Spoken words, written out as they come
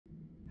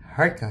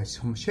Alright guys,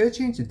 so I'm going to show you how to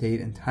change the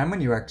date and time on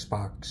your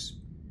Xbox.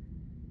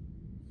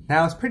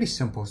 Now it's pretty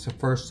simple, so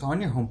first on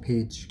your home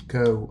page,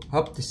 go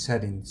up to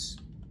settings.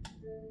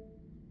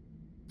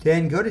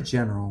 Then go to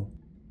general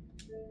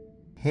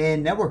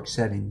and network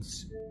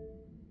settings.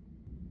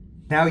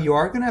 Now you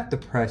are going to have to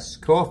press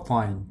go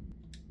offline.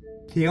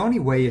 The only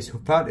way is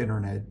without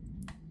internet.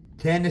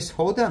 Then just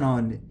hold down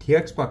on the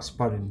Xbox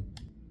button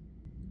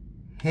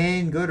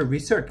and go to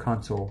restart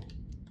console.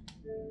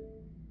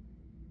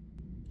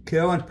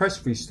 Go and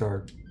press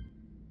restart.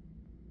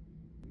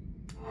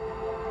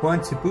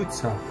 Once it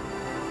boots up,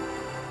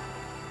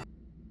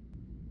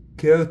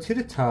 go to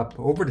the top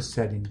over the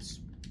settings.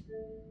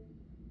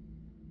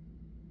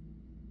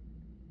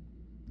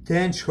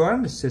 Then scroll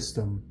on the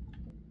system.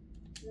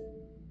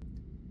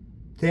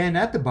 Then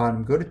at the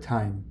bottom go to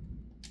time.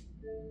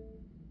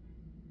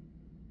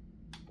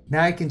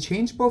 Now you can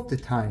change both the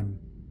time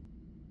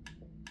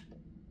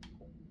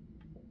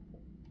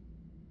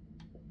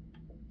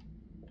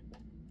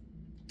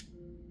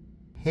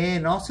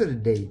and also the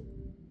date.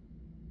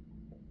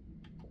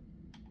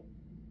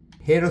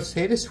 It'll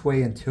stay this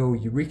way until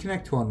you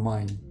reconnect to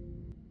online.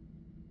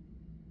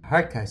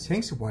 Alright guys,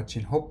 thanks for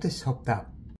watching, hope this helped out.